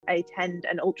attend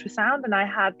an ultrasound, and I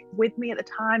had with me at the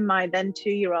time my then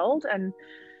 2-year-old, and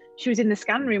she was in the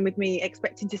scan room with me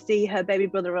expecting to see her baby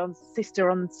brother or sister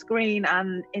on screen,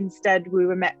 and instead we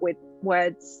were met with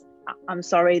words, "I'm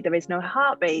sorry, there is no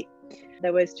heartbeat."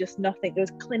 There was just nothing. There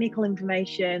was clinical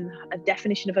information. A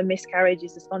definition of a miscarriage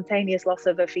is the spontaneous loss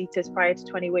of a fetus prior to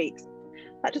 20 weeks.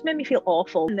 That just made me feel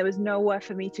awful. And there was nowhere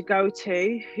for me to go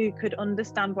to who could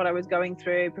understand what I was going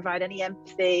through, provide any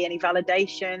empathy, any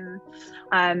validation,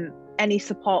 any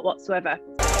support whatsoever.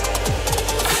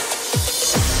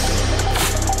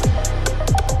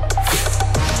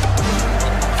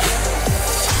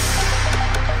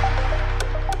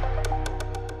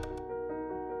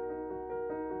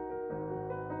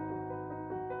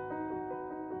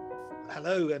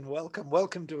 Hello and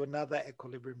welcome to another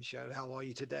Equilibrium show. How are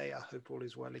you today? I hope all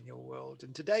is well in your world.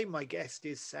 And today my guest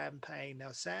is Sam Payne.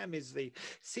 Now Sam is the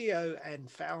CEO and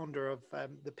founder of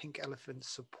the Pink Elephant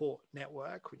Support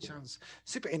Network, which sounds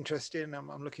super interesting.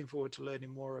 I'm looking forward to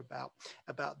learning more about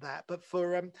that. But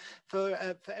for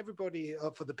everybody,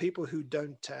 for the people who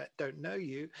don't know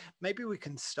you, maybe we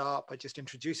can start by just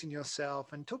introducing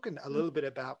yourself and talking a little bit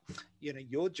about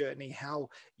your journey, how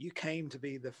you came to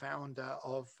be the founder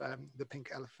of the Pink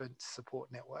Elephant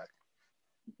Support Network.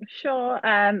 Sure.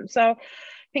 So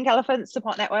Pink Elephant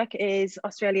Support Network is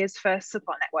Australia's first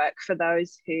support network for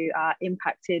those who are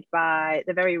impacted by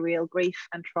the very real grief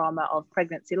and trauma of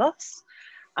pregnancy loss.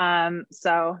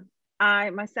 So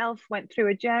I myself went through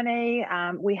a journey.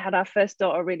 We had our first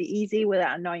daughter really easy with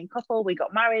an annoying couple. We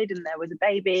got married and there was a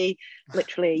baby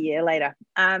literally a year later.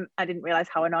 I didn't realize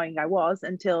how annoying I was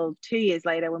until 2 years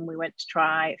later when we went to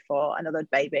try for another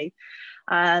baby.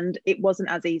 And it wasn't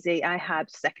as easy. I had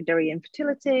secondary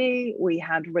infertility. We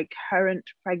had recurrent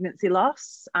pregnancy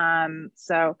loss.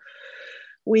 So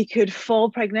we could fall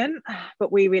pregnant,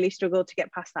 but we really struggled to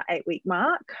get past that 8-week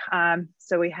mark.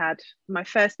 So we had my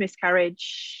first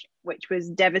miscarriage, which was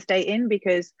devastating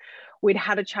because we'd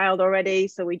had a child already.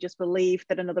 So we just believed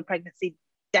that another pregnancy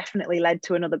definitely led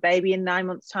to another baby in 9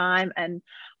 months' time. And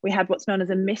we had what's known as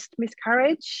a missed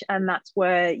miscarriage. And that's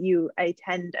where you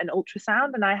attend an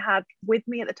ultrasound. And I had with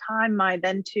me at the time my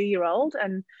then 2-year-old,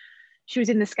 and she was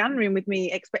in the scan room with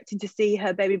me expecting to see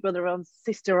her baby brother or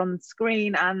sister on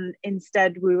screen. And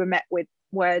instead we were met with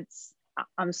words,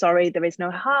 "I'm sorry, there is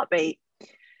no heartbeat."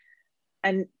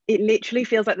 And it literally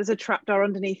feels like there's a trapdoor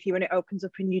underneath you and it opens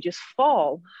up and you just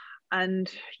fall.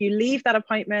 And you leave that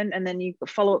appointment and then you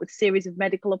follow up with a series of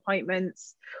medical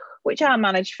appointments, which are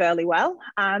managed fairly well.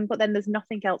 But then there's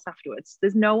nothing else afterwards.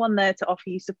 There's no one there to offer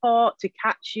you support, to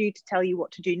catch you, to tell you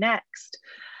what to do next.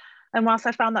 And whilst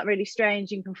I found that really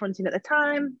strange and confronting at the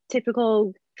time,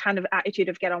 typical kind of attitude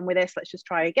of get on with this, let's just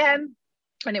try again.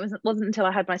 And it wasn't until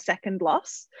I had my second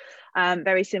loss,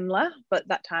 very similar, but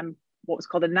that time what was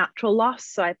called a natural loss.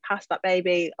 So I passed that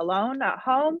baby alone at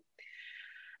home.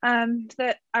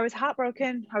 That I was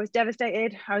heartbroken, I was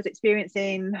devastated, I was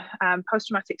experiencing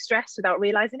post-traumatic stress without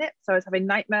realizing it. So I was having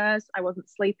nightmares, I wasn't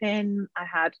sleeping, I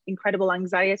had incredible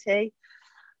anxiety.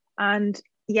 And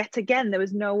yet again, there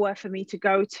was nowhere for me to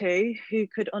go to who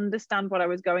could understand what I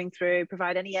was going through,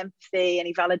 provide any empathy,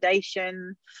 any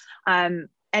validation,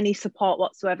 any support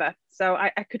whatsoever. So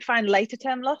I could find later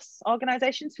term loss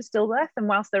organizations for stillbirth. And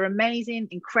whilst they're amazing,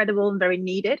 incredible, and very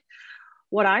needed,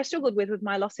 what I struggled with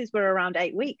my losses were around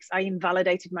 8 weeks. I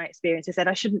invalidated my experience. I said,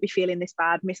 I shouldn't be feeling this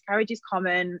bad. Miscarriage is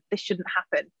common. This shouldn't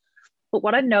happen. But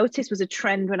what I noticed was a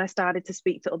trend when I started to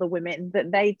speak to other women,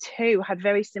 that they too had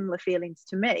very similar feelings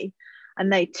to me.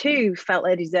 And they too felt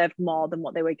they deserved more than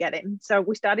what they were getting. So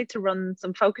we started to run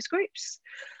some focus groups,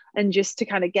 and just to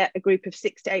kind of get a group of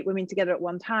 6 to 8 women together at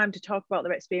one time to talk about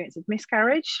their experience of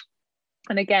miscarriage.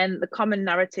 And again, the common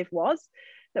narrative was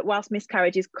that whilst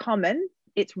miscarriage is common,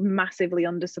 it's massively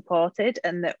undersupported,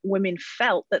 and that women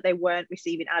felt that they weren't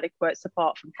receiving adequate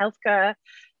support from healthcare,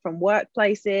 from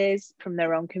workplaces, from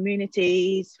their own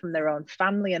communities, from their own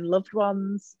family and loved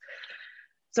ones.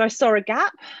 So I saw a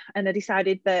gap and I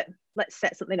decided that let's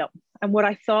set something up. And what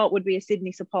I thought would be a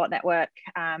Sydney support network,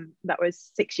 that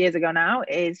was 6 years ago now,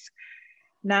 is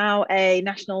now a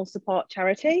national support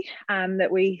charity that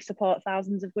we support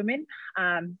thousands of women.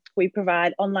 We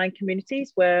provide online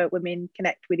communities where women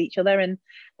connect with each other. And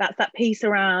that's that piece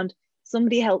around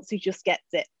somebody else who just gets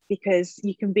it, because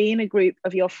you can be in a group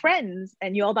of your friends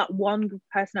and you're that one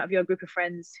person out of your group of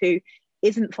friends who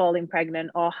isn't falling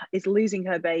pregnant or is losing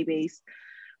her babies,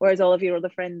 whereas all of your other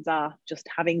friends are just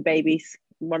having babies,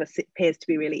 what appears to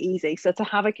be really easy. So to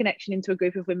have a connection into a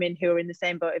group of women who are in the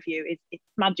same boat of you, it's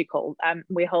magical.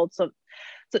 We hold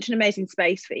such an amazing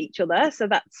space for each other. So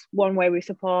that's one way we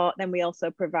support. Then we also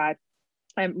provide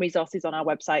resources on our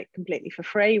website completely for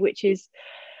free, which is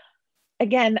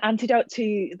again, antidote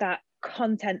to that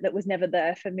content that was never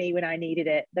there for me when I needed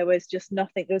it. There was just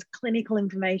nothing. There was clinical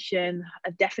information.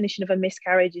 A definition of a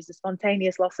miscarriage is a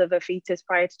spontaneous loss of a fetus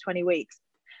prior to 20 weeks.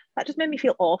 That just made me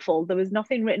feel awful. There was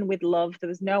nothing written with love. There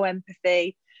was no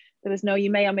empathy. There was no, you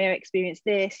may or may experience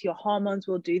this, your hormones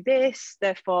will do this,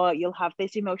 therefore you'll have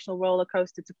this emotional roller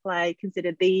coaster to play,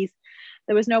 consider these.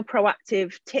 There was no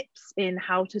proactive tips in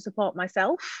how to support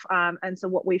myself. And so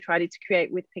what we've tried to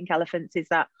create with Pink Elephants is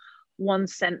that one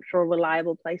central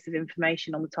reliable place of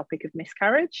information on the topic of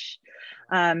miscarriage.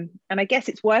 And I guess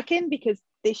it's working, because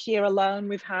this year alone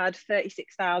we've had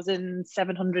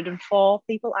 36,704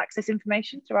 people access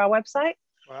information through our website.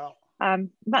 Wow.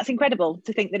 That's incredible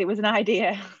to think that it was an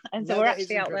idea, and so we're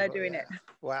actually out there doing it.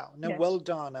 Wow. No, well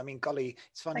done. I mean, golly,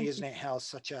 it's funny, isn't it, how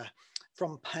such a,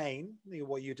 from pain,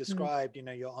 what you described, you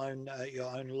know, your own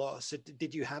loss. So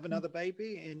did you have another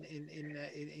baby in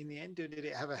the end? Did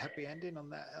it have a happy ending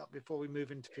on that? Before we move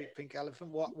into Pink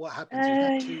Elephant, what happens? You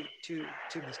had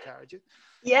two miscarriages.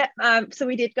 Yeah. So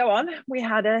we did go on. We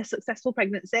had a successful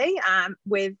pregnancy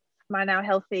with my now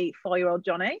healthy 4-year-old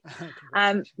Johnny.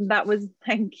 That was,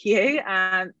 thank you.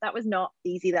 That was not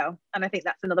easy though. And I think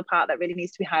that's another part that really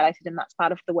needs to be highlighted. And that's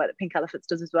part of the work that Pink Elephants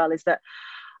does as well, is that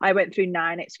I went through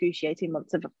 9 excruciating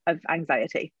months of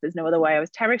anxiety. There's no other way. I was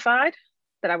terrified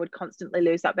that I would constantly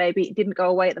lose that baby. It didn't go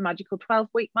away at the magical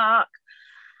 12-week mark.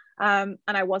 And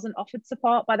I wasn't offered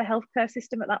support by the healthcare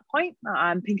system at that point.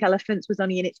 Pink Elephants was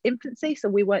only in its infancy, so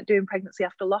we weren't doing pregnancy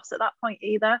after loss at that point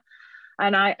either.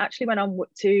 And I actually went on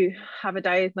to have a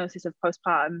diagnosis of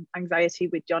postpartum anxiety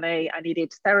with Johnny. I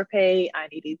needed therapy, I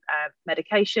needed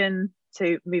medication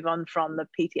to move on from the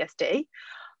PTSD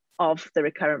of the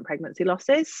recurrent pregnancy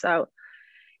losses. So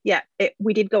yeah,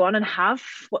 we did go on and have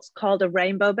what's called a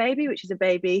rainbow baby, which is a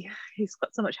baby who's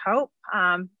got so much hope.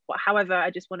 But however, I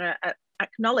just want to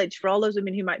acknowledge for all those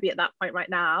women who might be at that point right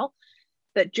now,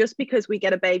 that just because we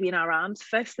get a baby in our arms,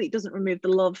 firstly, it doesn't remove the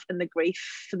love and the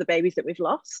grief for the babies that we've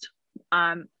lost.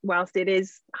 Whilst it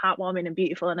is heartwarming and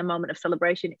beautiful and a moment of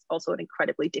celebration, it's also an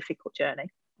incredibly difficult journey.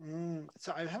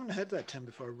 So I haven't heard that term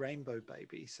before, a rainbow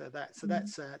baby. So that's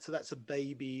a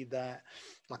baby that,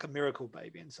 like a miracle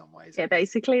baby in some ways. Yeah,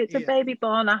 basically it's a baby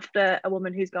born after a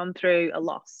woman who's gone through a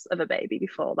loss of a baby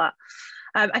before that.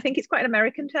 I think it's quite an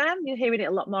American term. You're hearing it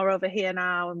a lot more over here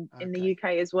now, and in the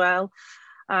UK as well.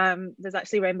 There's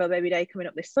actually Rainbow Baby Day coming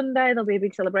up this Sunday. There'll be a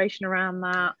big celebration around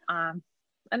that.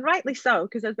 And rightly so,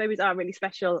 because those babies are really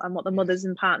special, and what the mothers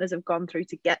and partners have gone through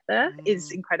to get there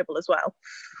is incredible as well.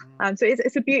 So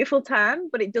it's a beautiful term,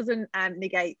 but it doesn't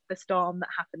negate the storm that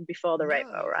happened before the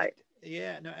rainbow, right?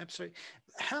 Yeah, no, absolutely.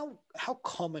 How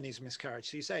common is miscarriage?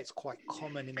 So you say it's quite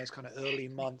common in those kind of early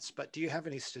months, but do you have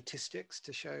any statistics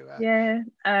to show?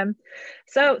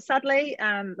 So sadly,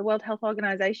 the World Health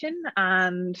Organization,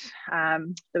 and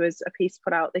there was a piece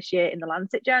put out this year in the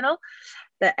Lancet Journal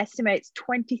that estimates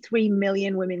 23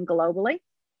 million women globally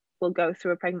will go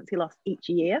through a pregnancy loss each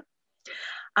year.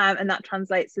 And that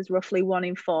translates as roughly 1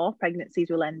 in 4 pregnancies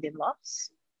will end in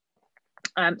loss.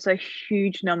 So a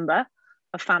huge number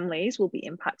of families will be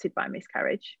impacted by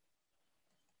miscarriage.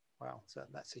 Wow, so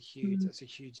that's a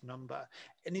huge number.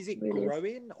 And is it really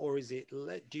growing, or is it?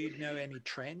 Do you know any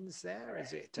trends there?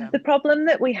 Is it the problem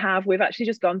that we have? We've actually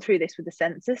just gone through this with the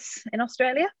census in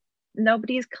Australia.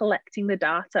 Nobody is collecting the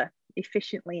data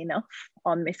efficiently enough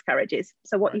on miscarriages.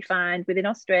 So what you find within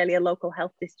Australia, local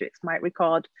health districts might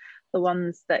record the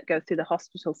ones that go through the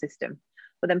hospital system,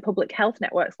 but then public health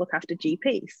networks look after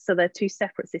GPs. So they're 2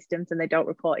 separate systems and they don't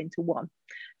report into one.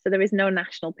 So there is no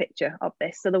national picture of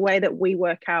this. So the way that we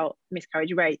work out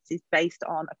miscarriage rates is based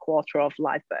on a quarter of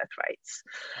live birth rates.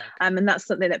 And that's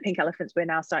something that Pink Elephants, we're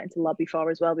now starting to lobby for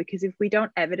as well, because if we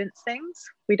don't evidence things,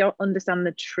 we don't understand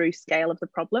the true scale of the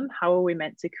problem. How are we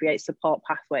meant to create support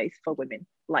pathways for women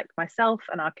like myself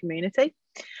and our community?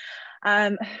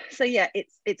 So yeah,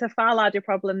 it's a far larger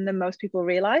problem than most people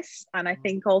realize. And I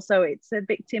think also it's a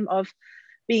victim of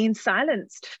being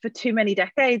silenced for too many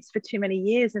decades, for too many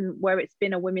years, and where it's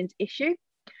been a women's issue,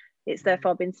 it's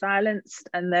therefore been silenced,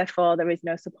 and therefore there is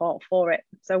no support for it.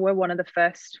 So we're one of the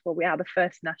first, well, we are the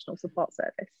first national support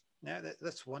service. No,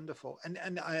 that's wonderful.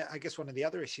 And I guess one of the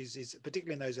other issues is,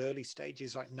 particularly in those early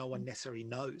stages, like no one necessarily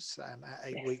knows at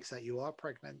 8 weeks that you are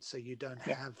pregnant, so you don't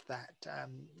have that.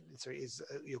 So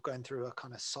you're going through a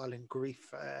kind of silent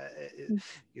grief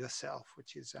yourself,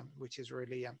 which is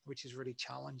really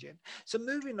challenging. So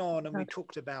moving on, and we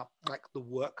talked about like the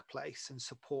workplace and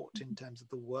support in terms of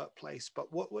the workplace,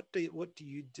 but what do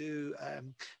you do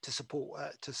to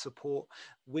support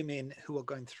women who are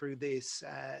going through this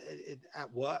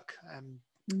at work, and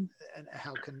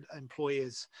how can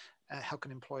employers how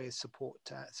can employers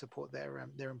support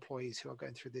their employees who are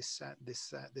going through this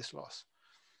loss?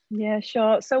 Yeah,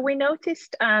 sure. So we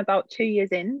noticed about 2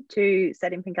 years into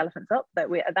setting Pink Elephants up that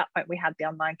at that point we had the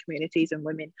online communities and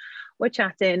women were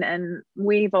chatting, and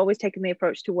we've always taken the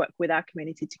approach to work with our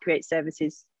community to create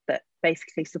services that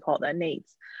basically support their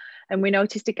needs. And we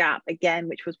noticed a gap again,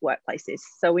 which was workplaces.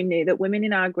 So we knew that women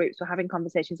in our groups were having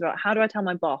conversations about, how do I tell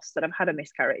my boss that I've had a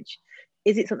miscarriage?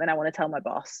 Is it something I want to tell my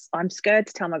boss? I'm scared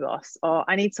to tell my boss, or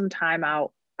I need some time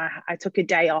out. I took a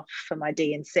day off for my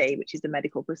D&C, which is the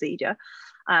medical procedure,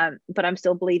 but I'm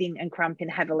still bleeding and cramping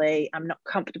heavily. I'm not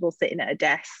comfortable sitting at a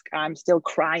desk. I'm still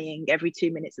crying every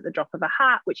 2 minutes at the drop of a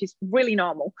hat, which is really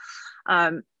normal.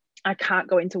 I can't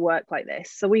go into work like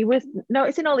this. So we were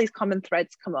noticing all these common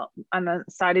threads come up, and I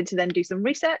decided to then do some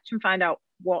research and find out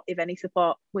what, if any,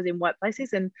 support was in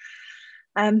workplaces.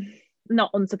 And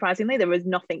not unsurprisingly, there was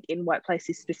nothing in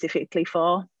workplaces specifically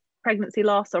for pregnancy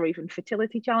loss or even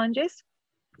fertility challenges.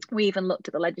 We even looked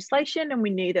at the legislation, and we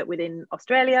knew that within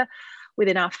Australia,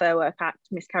 within our Fair Work Act,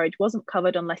 miscarriage wasn't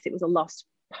covered unless it was a loss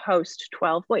post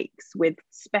 12 weeks with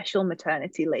special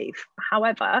maternity leave.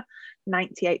 However,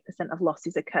 98% of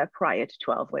losses occur prior to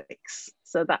 12 weeks.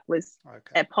 So that was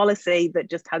a policy that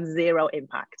just had zero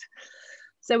impact.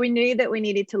 So we knew that we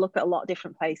needed to look at a lot of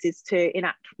different places to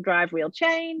drive real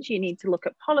change. You need to look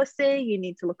at policy, you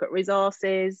need to look at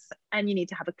resources, and you need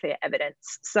to have a clear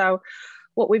evidence. So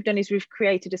what we've done is we've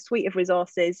created a suite of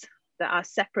resources that are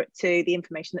separate to the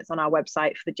information that's on our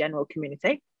website for the general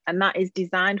community. And that is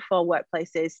designed for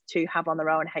workplaces to have on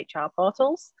their own HR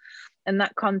portals. And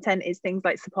that content is things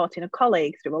like supporting a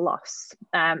colleague through a loss.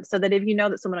 So that if you know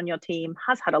that someone on your team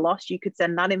has had a loss, you could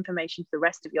send that information to the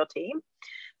rest of your team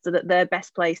so that they're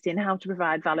best placed in how to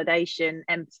provide validation,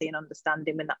 empathy, and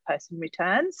understanding when that person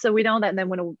returns. So we know that then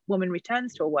when a woman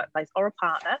returns to a workplace or a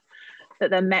partner, that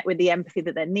they're met with the empathy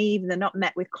that they need, and they're not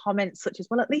met with comments such as,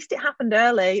 well, at least it happened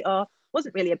early, or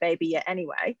wasn't really a baby yet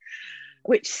anyway,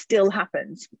 which still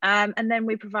happens. And then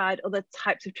we provide other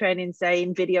types of training, say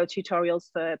in video tutorials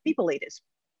for people leaders,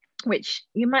 which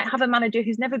you might have a manager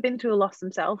who's never been through a loss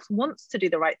themselves, wants to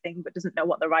do the right thing, but doesn't know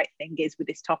what the right thing is with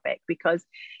this topic because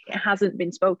it hasn't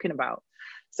been spoken about.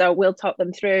 So we'll talk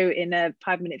them through in a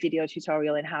 5-minute video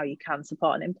tutorial in how you can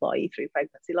support an employee through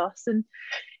pregnancy loss. And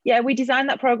yeah, we designed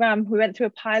that program. We went through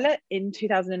a pilot in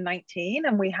 2019,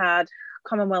 and we had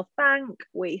Commonwealth Bank,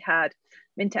 we had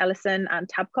Minter Ellison and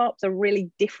Tabcorp, so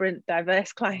really different,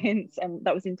 diverse clients, and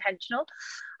that was intentional.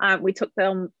 We took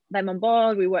them on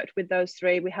board. We worked with those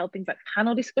three. We held things like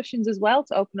panel discussions as well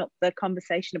to open up the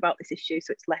conversation about this issue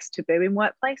so it's less taboo in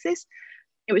workplaces.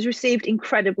 It was received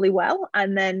incredibly well.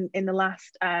 And then in the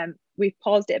last, we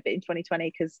paused it a bit in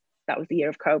 2020 because that was the year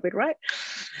of COVID, right?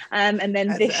 And then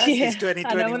this year,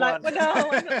 I know, we're like, well, no,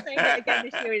 I'm not saying it again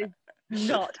this year. It is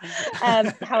not.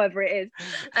 However, it is.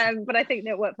 But I think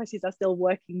that workplaces are still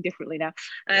working differently now.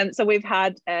 So we've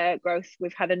had growth.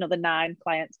 We've had another 9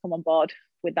 clients come on board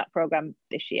with that program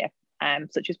this year,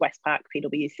 such as Westpac,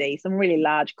 PwC, some really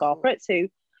large corporates who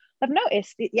have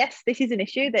noticed, yes, this is an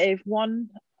issue, that if 1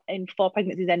 in 4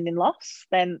 pregnancies end in loss,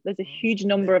 then there's a huge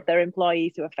number of their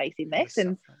employees who are facing this.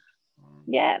 And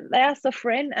yeah, they are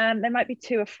suffering. They might be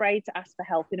too afraid to ask for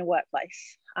help in a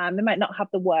workplace. They might not have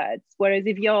the words. Whereas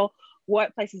if your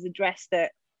workplace is addressed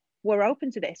that we're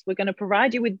open to this, we're going to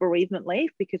provide you with bereavement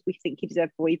leave because we think you deserve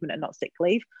bereavement and not sick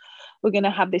leave. We're going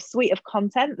to have this suite of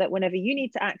content that whenever you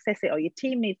need to access it or your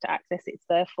team needs to access it, it's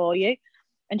there for you.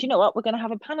 And you know what? We're going to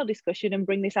have a panel discussion and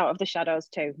bring this out of the shadows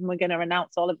too. And we're going to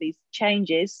announce all of these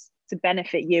changes to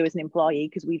benefit you as an employee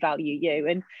because we value you.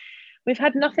 And we've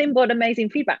had nothing but amazing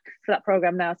feedback for that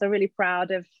program now. So really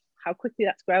proud of how quickly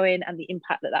that's growing and the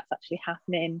impact that that's actually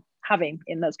having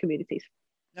in those communities.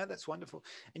 No, that's wonderful.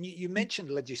 And you mentioned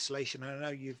legislation. I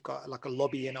know you've got like a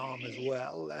lobbying arm as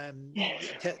well.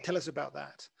 Tell us about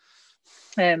that.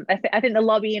 I think the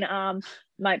lobbying arm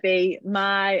might be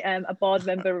a board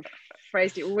member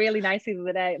phrased it really nicely the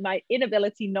other day, my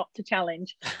inability not to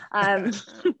challenge.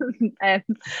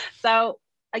 So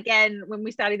again, when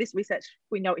we started this research,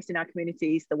 we noticed in our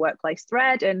communities the workplace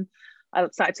thread, and I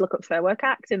started to look up Fair Work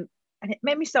Act, and it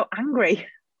made me so angry,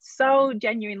 so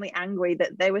genuinely angry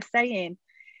that they were saying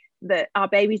that our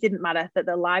babies didn't matter, that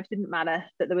their lives didn't matter,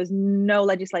 that there was no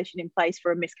legislation in place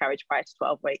for a miscarriage prior to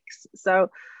 12 weeks. So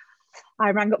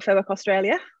I rang up Fair Work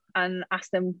Australia and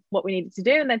asked them what we needed to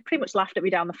do, and they pretty much laughed at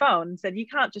me down the phone and said, you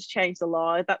can't just change the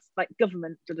law, that's like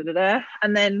government, da, da, da, da.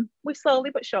 And then we slowly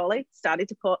but surely started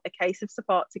to put a case of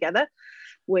support together.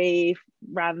 We've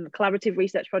ran collaborative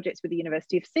research projects with the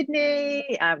University of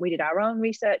Sydney, we did our own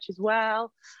research as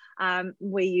well.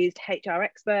 We used HR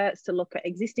experts to look at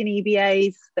existing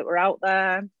EBAs that were out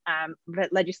there,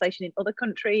 legislation in other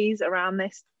countries around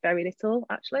this, very little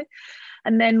actually.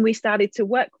 And then we started to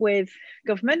work with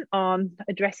government on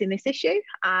addressing this issue.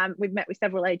 We've met with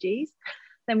several AGs.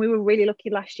 Then we were really lucky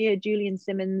last year, Julian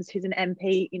Simmonds, who's an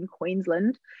MP in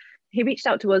Queensland, he reached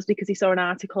out to us because he saw an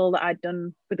article that I'd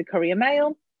done with the Courier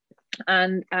Mail,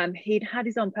 and he'd had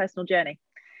his own personal journey.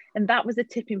 And that was a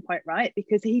tipping point, right?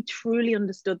 Because he truly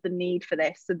understood the need for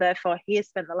this. So therefore, he has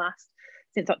spent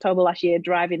since October last year,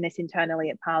 driving this internally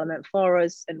at Parliament for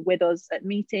us and with us at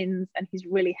meetings. And he's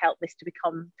really helped this to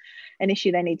become an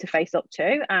issue they need to face up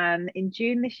to. And in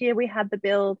June this year, we had the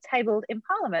bill tabled in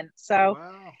Parliament. So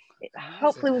wow.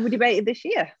 Hopefully will be debated this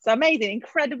year. So amazing,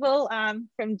 incredible,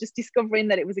 from just discovering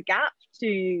that it was a gap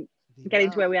to getting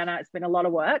to where we are now. It's been a lot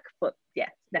of work, but yeah,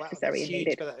 necessary and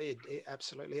needed. But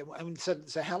absolutely. I mean,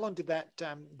 so how long did that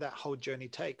whole journey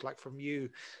take? Like from you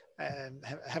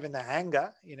having that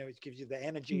anger, which gives you the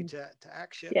energy to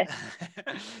action,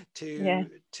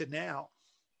 to now?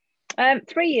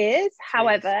 3 years.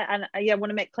 However, and I want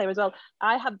to make clear as well,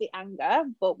 I had the anger,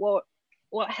 but what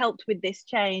helped with this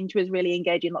change was really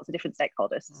engaging lots of different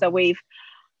stakeholders. So we've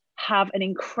have an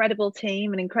incredible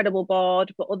team, an incredible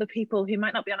board, but other people who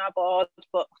might not be on our board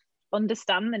but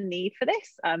understand the need for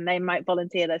this, and they might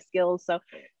volunteer their skills. So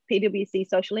PwC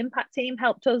Social Impact Team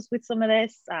helped us with some of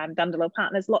this, Dandelion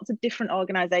Partners, lots of different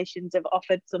organisations have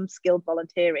offered some skilled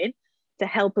volunteering to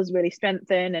help us really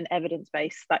strengthen and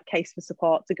evidence-base that case for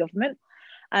support to government.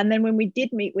 And then when we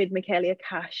did meet with Michaelia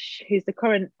Cash, who's the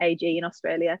current AG in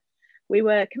Australia, we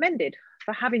were commended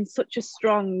for having such a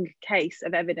strong case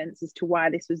of evidence as to why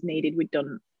this was needed. We'd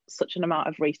done such an amount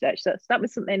of research. So that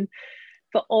was something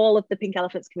for all of the Pink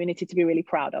Elephants community to be really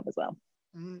proud of as well.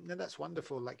 No, that's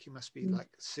wonderful. Like you must be like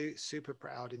super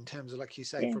proud in terms of, like you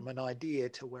say, from an idea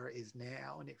to where it is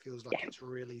now, and it feels like it's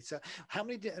really. So how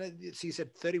many? So you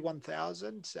said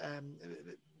 31,000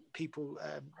 people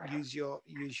use your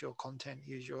content,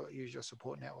 use your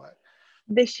support network.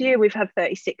 This year we've had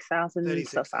 36,000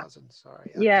 so far. 36,000,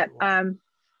 sorry. Okay, wow.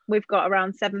 We've got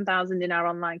around 7,000 in our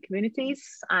online communities,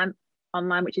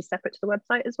 online, which is separate to the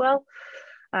website as well.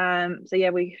 So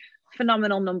yeah,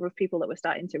 phenomenal number of people that we're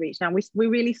starting to reach now. We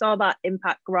really saw that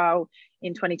impact grow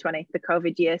in 2020, the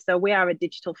COVID year. So we are a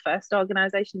digital first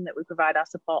organisation that we provide our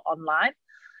support online.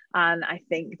 And I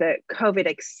think that COVID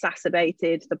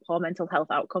exacerbated the poor mental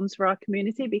health outcomes for our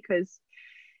community, because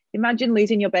imagine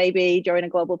losing your baby during a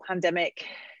global pandemic.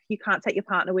 You can't take your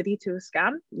partner with you to a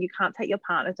scan. You can't take your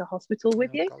partner to hospital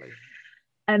with you. Golly.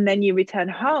 And then you return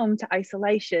home to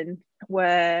isolation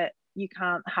where you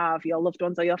can't have your loved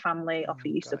ones or your family offer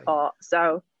you support.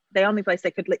 So the only place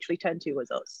they could literally turn to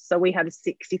was us. So we had a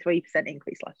 63%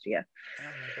 increase last year. Oh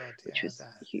my God, which was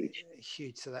huge.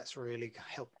 Huge. So that's really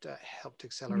helped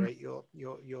accelerate your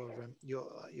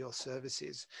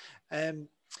services.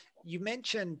 You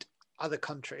mentioned other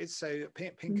countries. So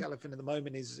Pink Elephant at the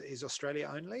moment is Australia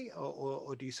only,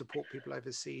 or do you support people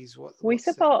overseas? We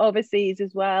support overseas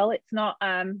as well. It's not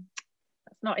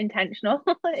intentional.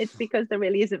 It's because there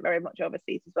really isn't very much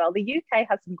overseas as well. The UK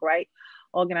has some great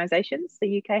organisations.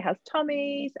 The UK has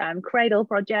Tommy's, Cradle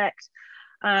Project,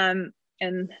 and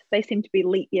they seem to be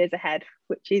leap years ahead,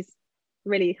 which is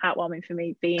really heartwarming for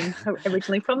me, being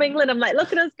originally from England. I'm like,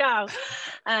 look at us go.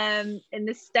 In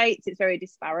the States, it's very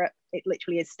disparate. It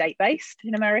literally is state-based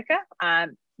in America.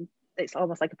 It's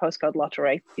almost like a postcode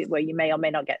lottery where you may or may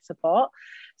not get support.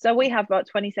 So we have about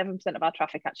 27% of our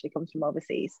traffic actually comes from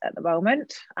overseas at the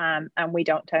moment, and we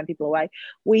don't turn people away.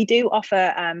 We do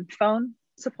offer phone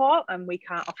support, and we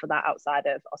can't offer that outside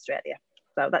of Australia.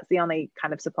 So that's the only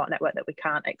kind of support network that we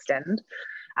can't extend.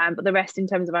 But the rest, in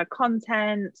terms of our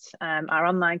content, our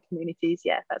online communities,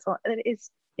 that's all it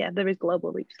is. Yeah, there is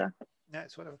global reach there.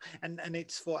 That's whatever, and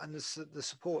it's for, and the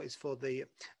support is for the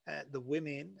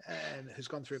women who's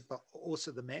gone through it, but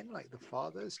also the men, like the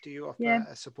fathers. Do you offer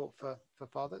support for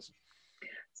fathers?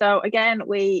 So again,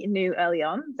 we knew early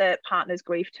on that partners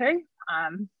grieve too,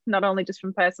 not only just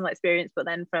from personal experience, but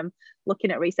then from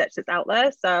looking at research that's out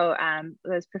there. So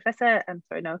there's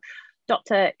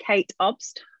Dr. Kate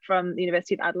Obst from the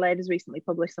University of Adelaide has recently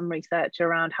published some research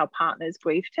around how partners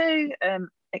grieve too,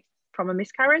 from a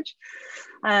miscarriage.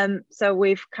 So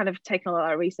we've kind of taken a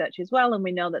lot of research as well, and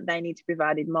we know that they need to be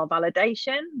provided more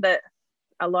validation, that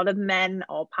a lot of men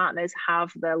or partners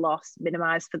have their loss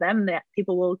minimized for them. That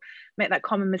people will make that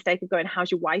common mistake of going,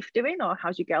 how's your wife doing, or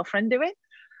how's your girlfriend doing?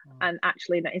 And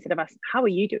actually, instead of asking, how are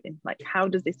you doing, like, how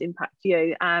does this impact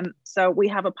you? So we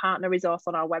have a partner resource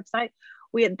on our website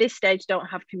We at this stage don't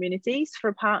have communities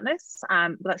for partners,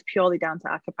 but that's purely down to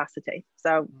our capacity.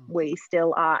 So we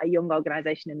still are a young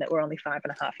organisation in that we're only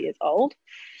 5.5 years old.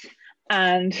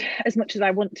 And as much as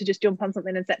I want to just jump on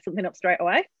something and set something up straight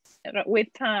away, with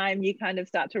time, you kind of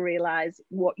start to realise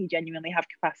what you genuinely have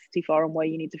capacity for and where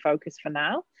you need to focus for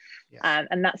now. Yes.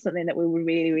 And that's something that we would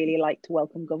really, really like to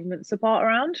welcome government support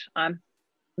around.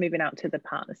 Moving out to the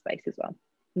partner space as well,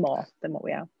 more than what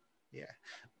we are. Yeah.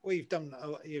 Well, you've done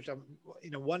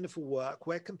wonderful work.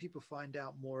 Where can people find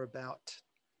out more about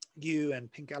you and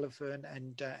Pink Elephant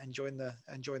and join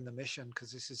the mission?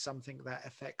 Because this is something that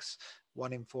affects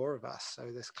 1 in 4 of us. So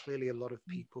there's clearly a lot of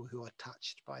people who are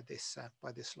touched by this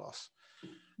loss.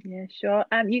 Yeah, sure.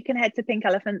 You can head to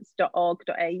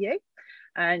pinkelephants.org.au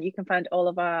and you can find all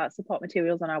of our support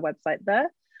materials on our website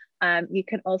there. You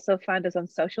can also find us on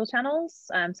social channels.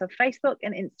 So Facebook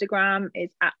and Instagram is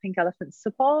at Pink Elephants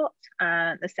Support,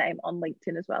 and the same on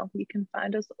LinkedIn as well. You can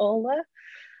find us all there.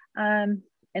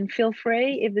 And feel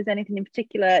free, if there's anything in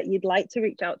particular you'd like to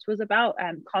reach out to us about,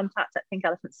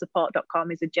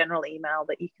 contact@pinkelephantsupport.com is a general email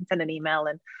that you can send an email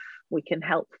and we can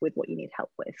help with what you need help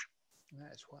with.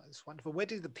 That's wonderful. Where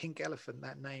did the Pink Elephant,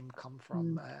 that name, come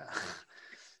from?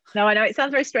 No, I know it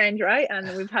sounds very strange, right?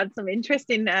 And we've had some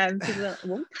interesting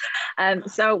people.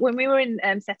 So when we were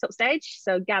in setup stage,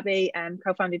 so Gabby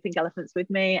co-founded Pink Elephants with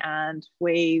me, and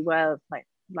we were like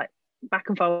back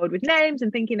and forward with names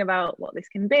and thinking about what this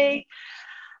can be.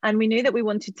 And we knew that we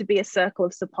wanted to be a circle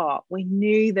of support. We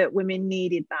knew that women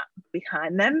needed that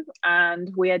behind them.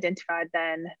 And we identified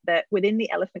then that within the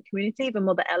elephant community, if a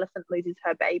mother elephant loses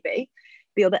her baby,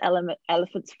 the other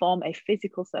elephants form a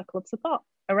physical circle of support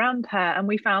around her. And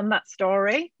we found that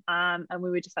story and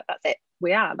we were just like, that's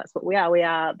what we are. We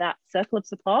are that circle of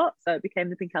support. So it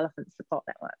became the Pink Elephants Support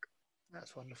Network.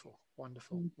 That's wonderful.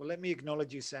 Wonderful. Well, let me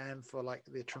acknowledge you, Sam, for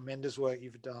the tremendous work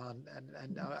you've done.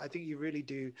 And I think you really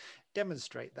do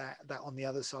demonstrate that on the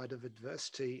other side of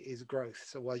adversity is growth.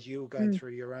 So while you were going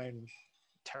through your own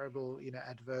terrible,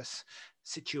 adverse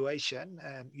situation,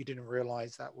 you didn't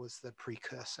realize that was the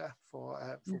precursor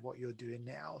for what you're doing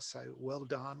now. So well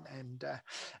done.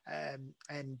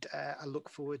 And I look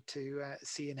forward to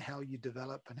seeing how you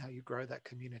develop and how you grow that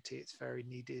community. It's very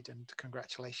needed, and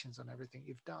congratulations on everything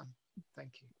you've done.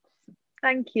 Thank you.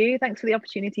 Thank you. Thanks for the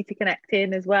opportunity to connect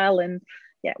in as well and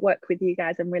work with you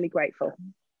guys. I'm really grateful.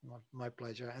 My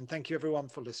pleasure. And thank you everyone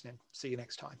for listening. See you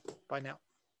next time. Bye now.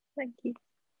 Thank you.